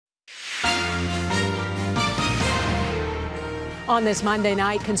On this Monday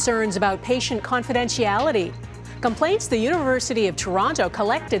night, concerns about patient confidentiality. Complaints the University of Toronto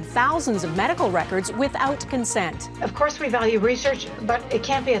collected thousands of medical records without consent. Of course we value research, but it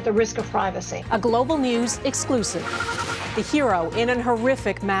can't be at the risk of privacy. A Global News exclusive. The hero in an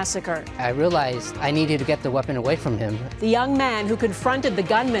horrific massacre. I realized I needed to get the weapon away from him. The young man who confronted the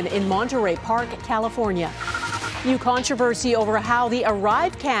gunman in Monterey Park, California. New controversy over how the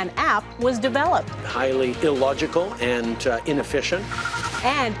ArriveCan app was developed. Highly illogical and inefficient.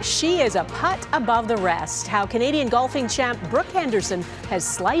 And she is a putt above the rest. How Canadian golfing champ Brooke Henderson has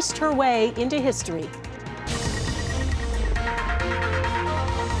sliced her way into history.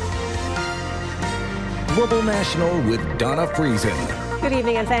 Global National with Donna Friesen. Good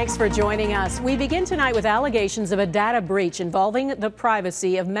evening and thanks for joining us. We begin tonight with allegations of a data breach involving the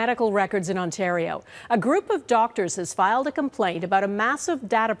privacy of medical records in Ontario. A group of doctors has filed a complaint about a massive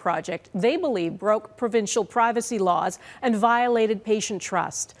data project they believe broke provincial privacy laws and violated patient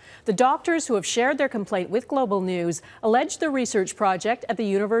trust. The doctors who have shared their complaint with Global News allege the research project at the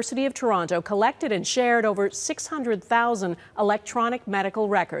University of Toronto collected and shared over 600,000 electronic medical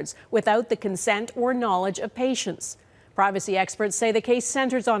records without the consent or knowledge of patients. Privacy experts say the case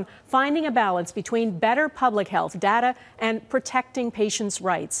centers on finding a balance between better public health data and protecting patients'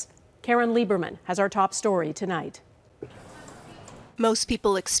 rights. Caryn Lieberman has our top story tonight. Most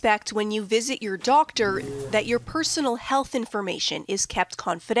people expect when you visit your doctor that your personal health information is kept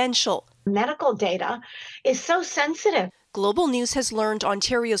confidential. Medical data is so sensitive. Global News has learned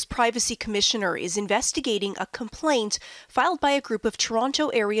Ontario's Privacy Commissioner is investigating a complaint filed by a group of Toronto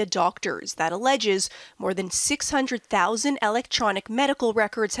area doctors that alleges more than 600,000 electronic medical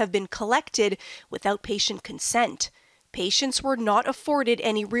records have been collected without patient consent. Patients were not afforded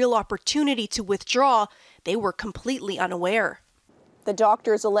any real opportunity to withdraw. They were completely unaware. The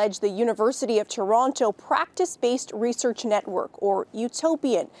doctors allege the University of Toronto Practice-Based Research Network, or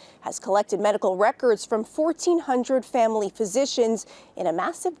Utopian, has collected medical records from 1,400 family physicians in a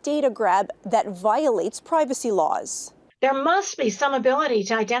massive data grab that violates privacy laws. There must be some ability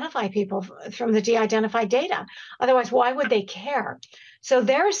to identify people from the de-identified data. Otherwise, why would they care? So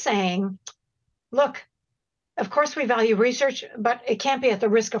they're saying, look, of course we value research, but it can't be at the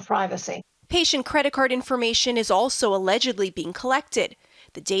risk of privacy. Patient credit card information is also allegedly being collected.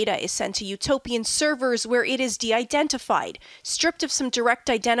 The data is sent to Utopian servers where it is de-identified, stripped of some direct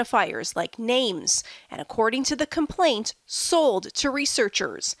identifiers like names, and according to the complaint, sold to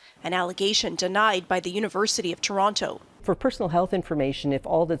researchers, an allegation denied by the University of Toronto. For personal health information, if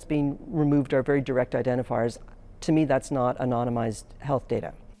all that's being removed are very direct identifiers, to me that's not anonymized health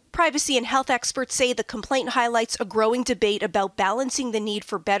data. Privacy and health experts say the complaint highlights a growing debate about balancing the need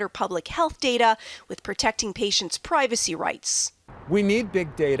for better public health data with protecting patients' privacy rights. We need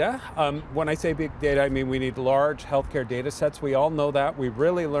big data. When I say big data, I mean we need large healthcare data sets. We all know that. We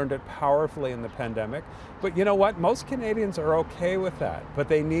really learned it powerfully in the pandemic. But you know what? Most Canadians are okay with that, but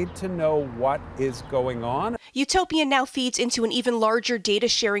they need to know what is going on. Utopian now feeds into an even larger data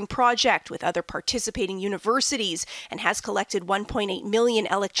sharing project with other participating universities and has collected 1.8 million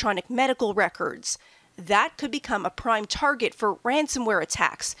electronic medical records. That could become a prime target for ransomware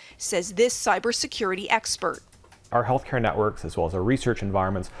attacks, says this cybersecurity expert. Our healthcare networks, as well as our research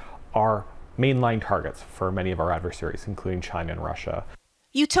environments, are mainline targets for many of our adversaries, including China and Russia.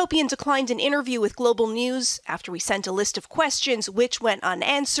 Utopian declined an interview with Global News after we sent a list of questions which went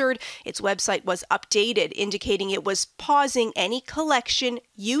unanswered. Its website was updated, indicating it was pausing any collection,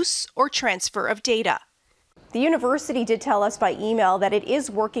 use, or transfer of data. The university did tell us by email that it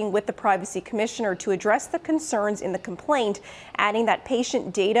is working with the Privacy Commissioner to address the concerns in the complaint, adding that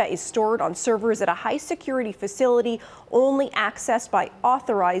patient data is stored on servers at a high-security facility only accessed by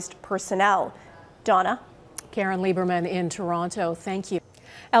authorized personnel. Donna? Caryn Lieberman in Toronto, thank you.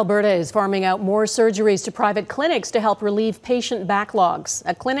 Alberta is farming out more surgeries to private clinics to help relieve patient backlogs.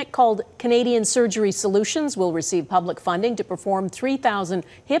 A clinic called Canadian Surgery Solutions will receive public funding to perform 3,000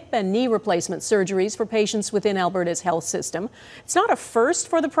 hip and knee replacement surgeries for patients within Alberta's health system. It's not a first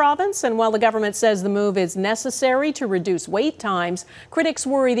for the province, and while the government says the move is necessary to reduce wait times, critics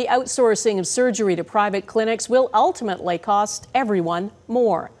worry the outsourcing of surgery to private clinics will ultimately cost everyone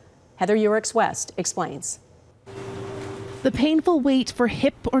more. Heather Urix-West explains. The painful wait for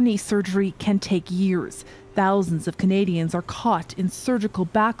hip or knee surgery can take years. Thousands of Canadians are caught in surgical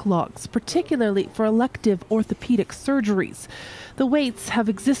backlogs, particularly for elective orthopedic surgeries. The waits have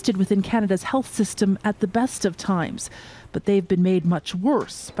existed within Canada's health system at the best of times, but they've been made much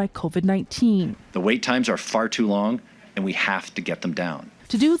worse by COVID-19. The wait times are far too long, and we have to get them down.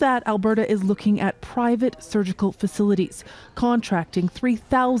 To do that, Alberta is looking at private surgical facilities, contracting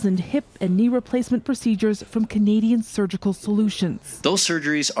 3,000 hip and knee replacement procedures from Canadian Surgical Solutions. Those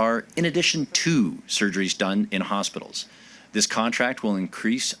surgeries are in addition to surgeries done in hospitals. This contract will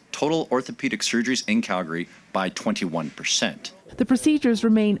increase total orthopedic surgeries in Calgary by 21%. The procedures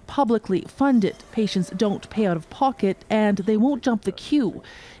remain publicly funded. Patients don't pay out of pocket and they won't jump the queue.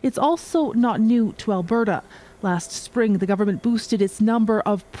 It's also not new to Alberta. Last spring, the government boosted its number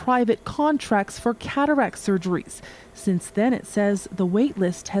of private contracts for cataract surgeries. Since then, it says the wait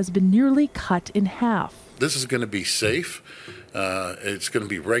list has been nearly cut in half. This is going to be safe. It's going to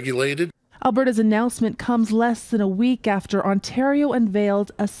be regulated. Alberta's announcement comes less than a week after Ontario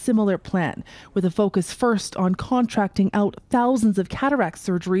unveiled a similar plan, with a focus first on contracting out thousands of cataract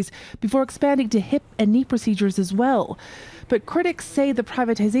surgeries before expanding to hip and knee procedures as well. But critics say the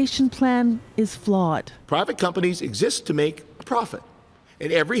privatization plan is flawed. Private companies exist to make a profit,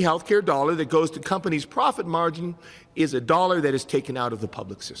 and every healthcare dollar that goes to companies' profit margin is a dollar that is taken out of the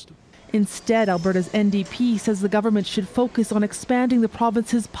public system. Instead, Alberta's NDP says the government should focus on expanding the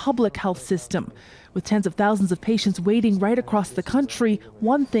province's public health system. With tens of thousands of patients waiting right across the country,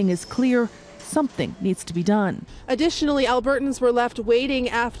 one thing is clear: something needs to be done. Additionally, Albertans were left waiting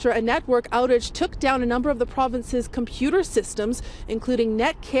after a network outage took down a number of the province's computer systems, including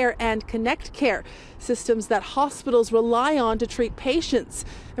NetCare and ConnectCare, systems that hospitals rely on to treat patients.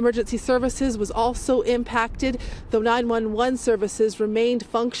 Emergency services was also impacted, though 911 services remained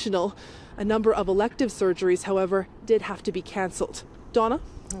functional. A number of elective surgeries, however, did have to be cancelled. Donna?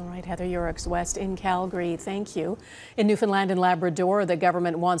 All right, Heather Yurix West in Calgary, thank you. In Newfoundland and Labrador, the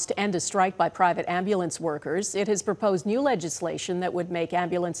government wants to end a strike by private ambulance workers. It has proposed new legislation that would make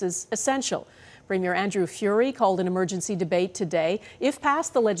ambulances essential. Premier Andrew Furey called an emergency debate today. If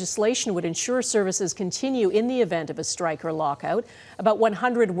passed, the legislation would ensure services continue in the event of a strike or lockout. About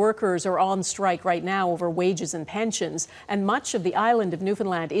 100 workers are on strike right now over wages and pensions, and much of the island of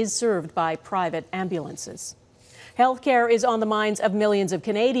Newfoundland is served by private ambulances. Healthcare is on the minds of millions of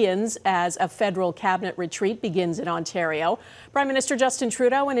Canadians as a federal cabinet retreat begins in Ontario. Prime Minister Justin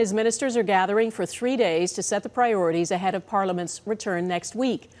Trudeau and his ministers are gathering for 3 days to set the priorities ahead of Parliament's return next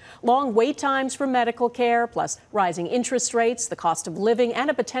week. Long wait times for medical care, plus rising interest rates, the cost of living, and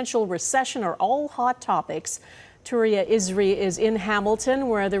a potential recession are all hot topics. Turia Isri is in Hamilton,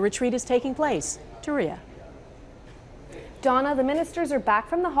 where the retreat is taking place. Turia. Donna, the ministers are back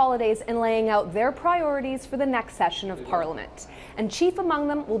from the holidays and laying out their priorities for the next session of Parliament. And chief among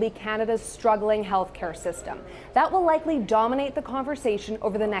them will be Canada's struggling healthcare system. That will likely dominate the conversation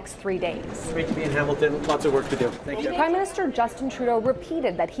over the next 3 days. Great to be in Hamilton. Lots of work to do. Thank you. Prime Minister Justin Trudeau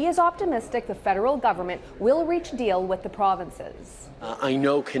repeated that he is optimistic the federal government will reach a deal with the provinces. I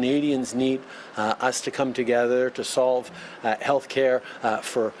know Canadians need us to come together to solve healthcare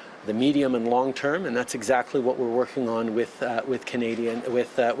for the medium and long term, and that's exactly what we're working on with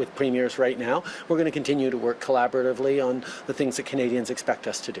premiers right now. We're going to continue to work collaboratively on the things that Canadians expect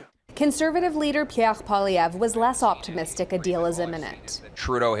us to do. Conservative leader Pierre Poilievre was less optimistic a deal is imminent.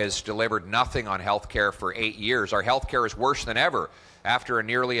 Trudeau has delivered nothing on health care for 8 years. Our health care is worse than ever after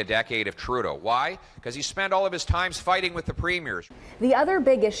nearly a decade of Trudeau. Why? Because he spent all of his time fighting with the premiers. The other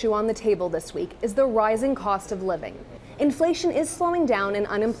big issue on the table this week is the rising cost of living. Inflation is slowing down and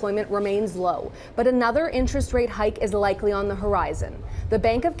unemployment remains low, but another interest rate hike is likely on the horizon. The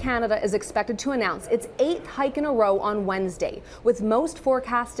Bank of Canada is expected to announce its 8th hike in a row on Wednesday, with most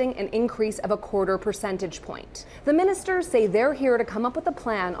forecasting an increase of 1/4 percentage point. The ministers say they're here to come up with a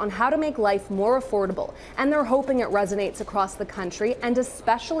plan on how to make life more affordable, and they're hoping it resonates across the country and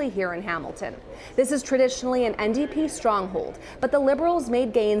especially here in Hamilton. This is traditionally an NDP stronghold, but the Liberals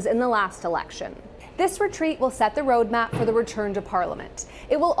made gains in the last election. This retreat will set the roadmap for the return to Parliament.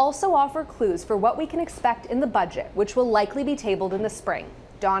 It will also offer clues for what we can expect in the budget, which will likely be tabled in the spring.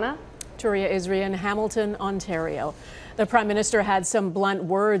 Donna? Turia Isri in Hamilton, Ontario. The Prime Minister had some blunt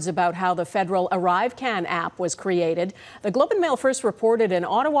words about how the federal ArriveCan app was created. The Globe and Mail first reported an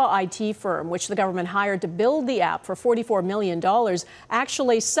Ottawa IT firm, which the government hired to build the app for $44 million,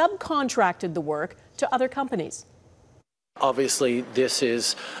 actually subcontracted the work to other companies. Obviously, this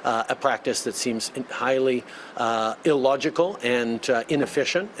is a practice that seems highly illogical and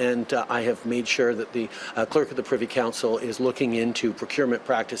inefficient, and I have made sure that the clerk of the Privy Council is looking into procurement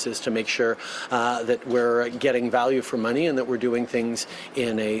practices to make sure that we're getting value for money and that we're doing things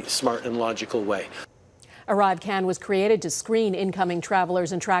in a smart and logical way. ArriveCan was created to screen incoming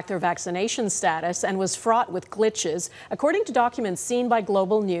travelers and track their vaccination status and was fraught with glitches. According to documents seen by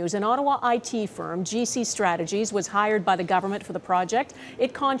Global News, an Ottawa IT firm, GC Strategies, was hired by the government for the project.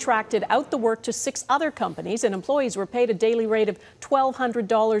 It contracted out the work to 6 other companies, and employees were paid a daily rate of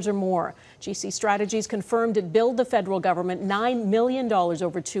 $1,200 or more. GC Strategies confirmed it billed the federal government $9 million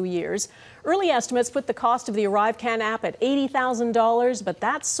over 2 years. Early estimates put the cost of the ArriveCan app at $80,000, but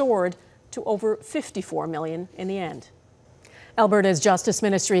that soared to over $54 million in the end. Alberta's Justice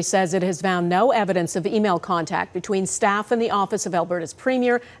Ministry says it has found no evidence of email contact between staff in the Office of Alberta's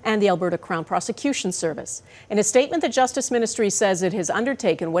Premier and the Alberta Crown Prosecution Service. In a statement, the Justice Ministry says it has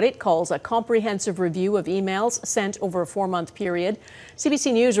undertaken what it calls a comprehensive review of emails sent over a 4-month period.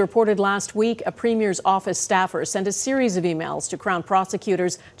 CBC News reported last week a Premier's office staffer sent a series of emails to Crown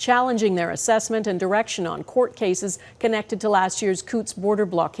prosecutors challenging their assessment and direction on court cases connected to last year's Coutts border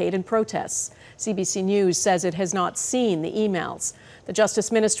blockade and protests. CBC News says it has not seen the emails. The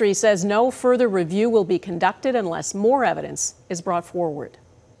Justice Ministry says no further review will be conducted unless more evidence is brought forward.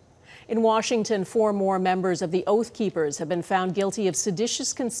 In Washington, 4 more members of the Oath Keepers have been found guilty of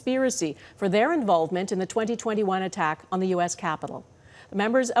seditious conspiracy for their involvement in the 2021 attack on the U.S. Capitol. The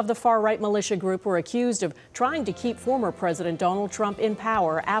members of the far-right militia group were accused of trying to keep former President Donald Trump in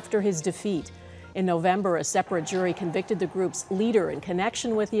power after his defeat. In November, a separate jury convicted the group's leader in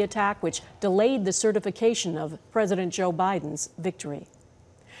connection with the attack, which delayed the certification of President Joe Biden's victory.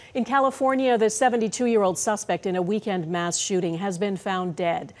 In California, the 72-year-old suspect in a weekend mass shooting has been found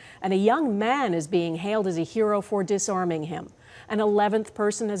dead, and a young man is being hailed as a hero for disarming him. An 11th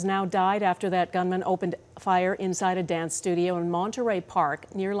person has now died after that gunman opened fire inside a dance studio in Monterey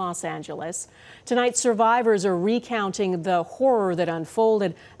Park near Los Angeles. Tonight, survivors are recounting the horror that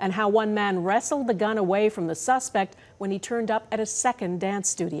unfolded and how one man wrestled the gun away from the suspect when he turned up at a second dance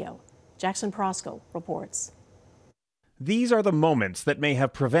studio. Jackson Proskow reports. These are the moments that may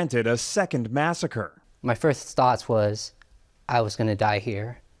have prevented a second massacre. My first thoughts was, I was going to die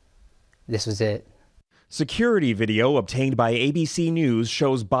here. This was it. Security video obtained by ABC News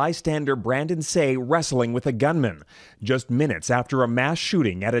shows bystander Brandon Tsay wrestling with a gunman just minutes after a mass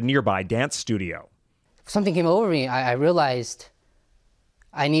shooting at a nearby dance studio. Something came over me. I realized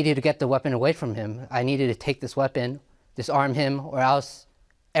I needed to get the weapon away from him. I needed to take this weapon, disarm him, or else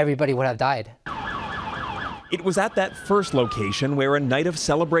everybody would have died. It was at that first location where a night of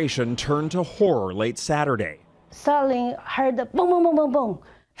celebration turned to horror late Saturday. Suddenly heard the boom, boom, boom, boom, boom.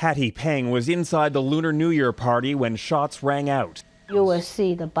 Hattie Peng was inside the Lunar New Year party when shots rang out. You will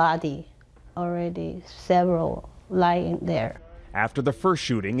see the body already, several lying there. After the first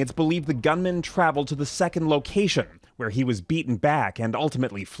shooting, it's believed the gunman traveled to the second location, where he was beaten back and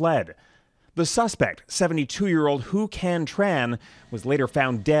ultimately fled. The suspect, 72-year-old Hu Can Tran, was later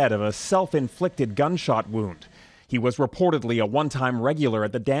found dead of a self-inflicted gunshot wound. He was reportedly a one-time regular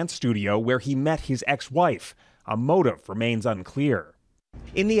at the dance studio where he met his ex-wife. A motive remains unclear.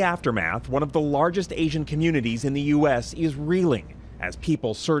 In the aftermath, one of the largest Asian communities in the U.S. is reeling as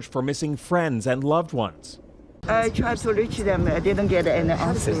people search for missing friends and loved ones. I tried to reach them. I didn't get any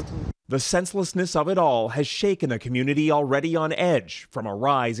answer. The senselessness of it all has shaken a community already on edge from a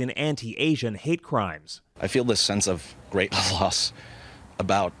rise in anti-Asian hate crimes. I feel this sense of great loss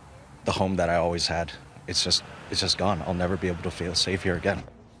about the home that I always had. It's just gone. I'll never be able to feel safe here again.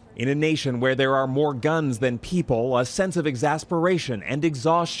 In a nation where there are more guns than people, a sense of exasperation and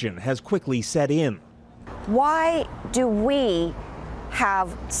exhaustion has quickly set in. Why do we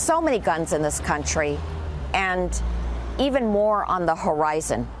have so many guns in this country and even more on the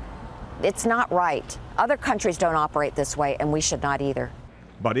horizon? It's not right. Other countries don't operate this way, and we should not either.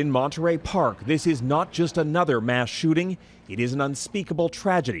 But in Monterey Park, this is not just another mass shooting. It is an unspeakable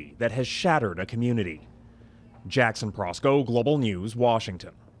tragedy that has shattered a community. Jackson Proskow, Global News,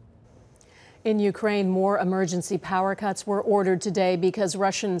 Washington. In Ukraine, more emergency power cuts were ordered today because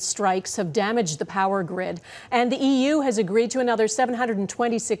Russian strikes have damaged the power grid. And the EU has agreed to another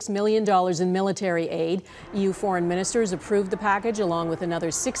 $726 million in military aid. EU foreign ministers approved the package along with another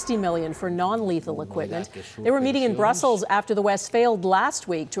 $60 million for non-lethal equipment. They were meeting in Brussels after the West failed last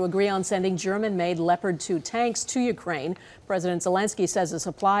week to agree on sending German-made Leopard 2 tanks to Ukraine. President Zelensky says a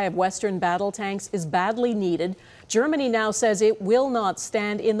supply of Western battle tanks is badly needed. Germany now says it will not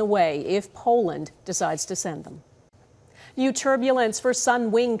stand in the way if Poland decides to send them. New turbulence for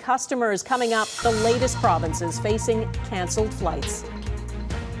Sunwing customers coming up. The latest provinces facing canceled flights.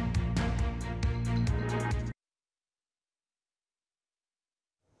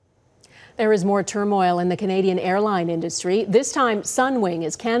 There is more turmoil in the Canadian airline industry. This time, Sunwing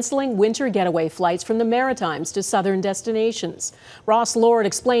is cancelling winter getaway flights from the Maritimes to southern destinations. Ross Lord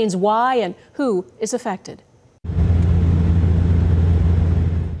explains why and who is affected.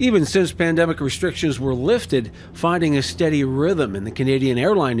 Even since pandemic restrictions were lifted, finding a steady rhythm in the Canadian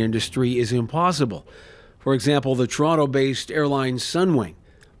airline industry is impossible. For example, the Toronto-based airline Sunwing,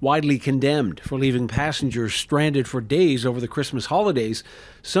 widely condemned for leaving passengers stranded for days over the Christmas holidays,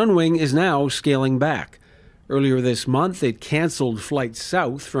 Sunwing is now scaling back. Earlier this month, it canceled flights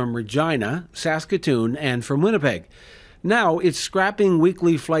south from Regina, Saskatoon, and from Winnipeg. Now it's scrapping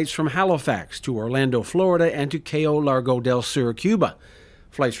weekly flights from Halifax to Orlando, Florida, and to Cayo Largo del Sur, Cuba.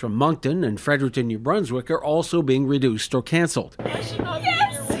 Flights from Moncton and Fredericton, New Brunswick are also being reduced or canceled. Yes!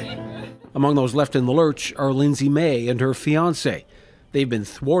 Among those left in the lurch are Lindsay May and her fiancé. They've been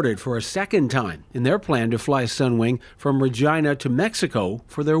thwarted for a second time in their plan to fly Sunwing from Regina to Mexico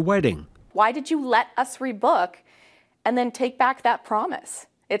for their wedding. Why did you let us rebook and then take back that promise?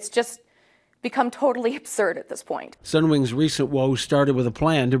 It's just become totally absurd at this point. Sunwing's recent woes started with a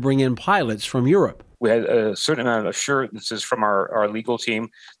plan to bring in pilots from Europe. We had a certain amount of assurances from our legal team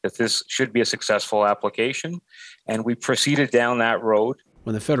that this should be a successful application, and we proceeded down that road.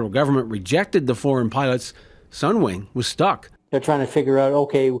 When the federal government rejected the foreign pilots, Sunwing was stuck. They're trying to figure out,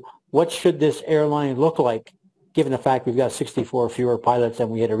 okay, what should this airline look like, given the fact we've got 64 fewer pilots than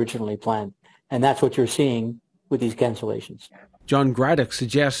we had originally planned. And that's what you're seeing with these cancellations. John Graddock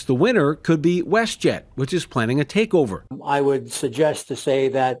suggests the winner could be WestJet, which is planning a takeover. I would suggest to say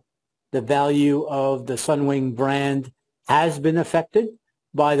that the value of the Sunwing brand has been affected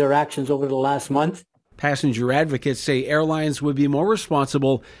by their actions over the last month. Passenger advocates say airlines would be more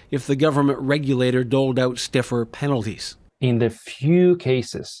responsible if the government regulator doled out stiffer penalties. In the few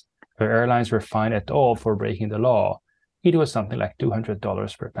cases where airlines were fined at all for breaking the law, it was something like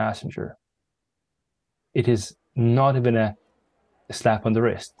 $200 per passenger. It is not even a slap on the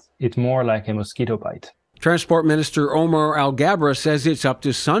wrist. It's more like a mosquito bite. Transport Minister Omar Al-Gabra says it's up to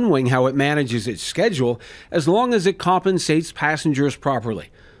Sunwing how it manages its schedule as long as it compensates passengers properly.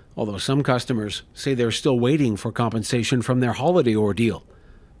 Although some customers say they're still waiting for compensation from their holiday ordeal.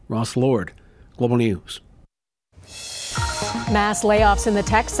 Ross Lord, Global News. Mass layoffs in the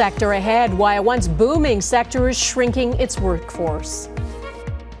tech sector ahead, why a once booming sector is shrinking its workforce.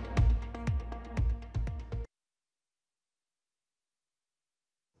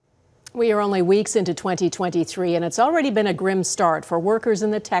 We are only weeks into 2023, and it's already been a grim start for workers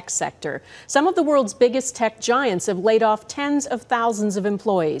in the tech sector. Some of the world's biggest tech giants have laid off tens of thousands of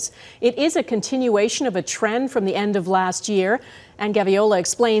employees. It is a continuation of a trend from the end of last year. And Gaviola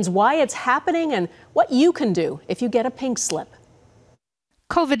explains why it's happening and what you can do if you get a pink slip.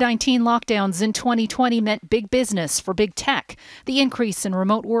 COVID-19 lockdowns in 2020 meant big business for big tech. The increase in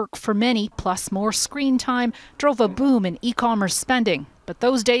remote work for many, plus more screen time, drove a boom in e-commerce spending. But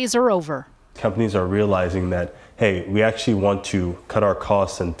those days are over. Companies are realizing that, hey, we actually want to cut our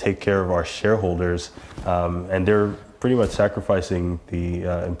costs and take care of our shareholders, and they're pretty much sacrificing the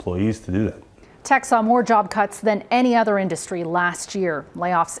employees to do that. Tech saw more job cuts than any other industry last year.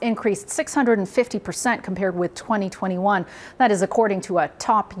 Layoffs increased 650% compared with 2021. That is according to a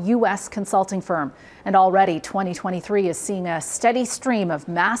top U.S. consulting firm. And already 2023 is seeing a steady stream of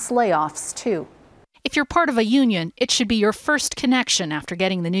mass layoffs too. If you're part of a union, it should be your first connection after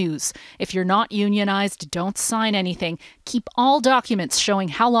getting the news. If you're not unionized, don't sign anything. Keep all documents showing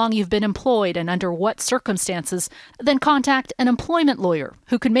how long you've been employed and under what circumstances. Then contact an employment lawyer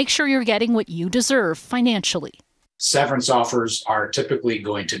who can make sure you're getting what you deserve financially. Severance offers are typically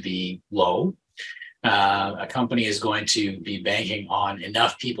going to be low. A company is going to be banking on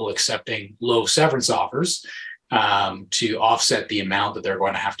enough people accepting low severance offers to offset the amount that they're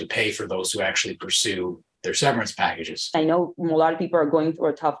going to have to pay for those who actually pursue their severance packages. I know a lot of people are going through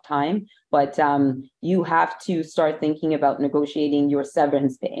a tough time, but you have to start thinking about negotiating your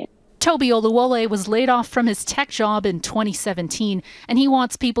severance pay. Toby Oluwole was laid off from his tech job in 2017, and he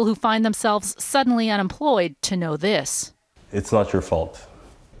wants people who find themselves suddenly unemployed to know this. It's not your fault.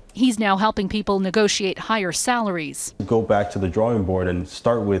 He's now helping people negotiate higher salaries. Go back to the drawing board and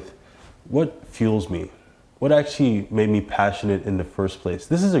start with what fuels me. What actually made me passionate in the first place?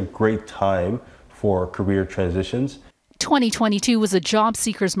 This is a great time for career transitions. 2022 was a job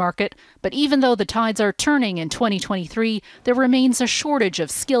seekers market, but even though the tides are turning in 2023, there remains a shortage of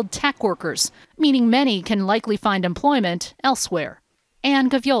skilled tech workers, meaning many can likely find employment elsewhere. Anne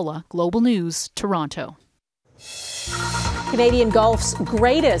Gaviola, Global News, Toronto. Canadian golf's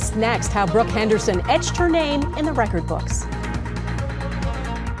greatest next, how Brooke Henderson etched her name in the record books.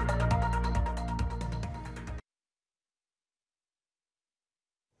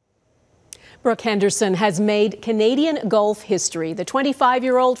 Brooke Henderson has made Canadian golf history. The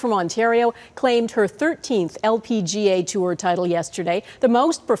 25-year-old from Ontario claimed her 13th LPGA Tour title yesterday, the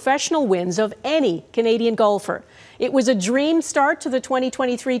most professional wins of any Canadian golfer. It was a dream start to the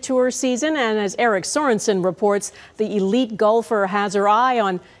 2023 Tour season, and as Eric Sorensen reports, the elite golfer has her eye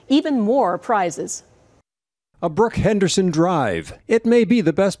on even more prizes. A Brooke Henderson drive. It may be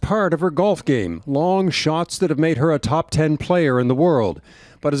the best part of her golf game. Long shots that have made her a top 10 player in the world.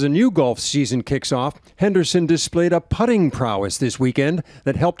 But as a new golf season kicks off, Henderson displayed a putting prowess this weekend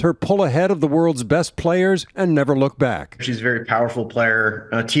that helped her pull ahead of the world's best players and never look back. She's a very powerful player.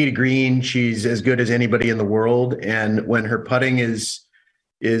 Tee to green, she's as good as anybody in the world. And when her putting is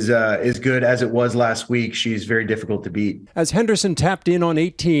good as it was last week, she's very difficult to beat. As Henderson tapped in on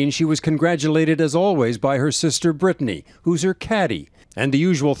 18, she was congratulated as always by her sister Brittany, who's her caddy, and the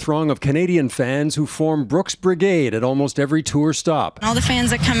usual throng of Canadian fans who form Brooke's Brigade at almost every tour stop. All the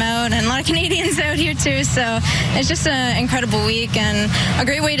fans that come out, and a lot of Canadians out here too, so it's just an incredible week and a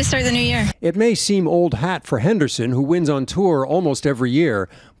great way to start the new year. It may seem old hat for Henderson, who wins on tour almost every year,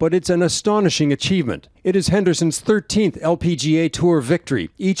 but it's an astonishing achievement. It is Henderson's 13th LPGA Tour victory,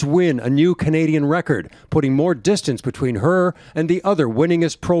 each win a new Canadian record, putting more distance between her and the other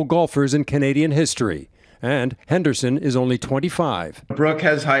winningest pro golfers in Canadian history. And Henderson is only 25. Brooke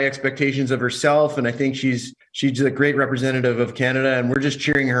has high expectations of herself, and I think she's a great representative of Canada, and we're just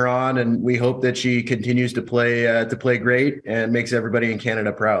cheering her on, and we hope that she continues to play great and makes everybody in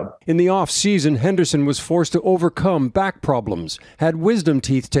Canada proud. In the off-season, Henderson was forced to overcome back problems, had wisdom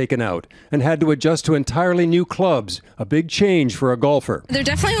teeth taken out, and had to adjust to entirely new clubs, a big change for a golfer. There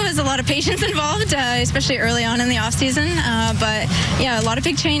definitely was a lot of patience involved, especially early on in the off-season, but yeah, a lot of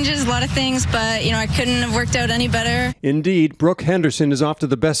big changes, a lot of things, but I couldn't have worked out any better. Indeed, Brooke Henderson is off to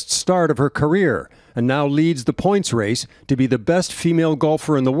the best start of her career and now leads the points race to be the best female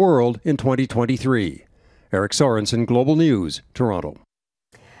golfer in the world in 2023. Eric Sorensen, Global News, Toronto.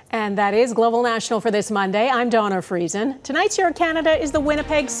 And that is Global National for this Monday. I'm Donna Friesen. Tonight's Your Canada is the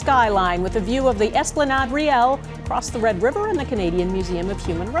Winnipeg skyline with a view of the Esplanade Riel across the Red River and the Canadian Museum of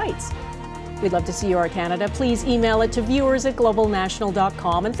Human Rights. We'd love to see Your Canada. Please email it to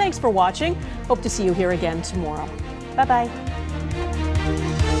viewers@globalnational.com. And thanks for watching. Hope to see you here again tomorrow. Bye-bye.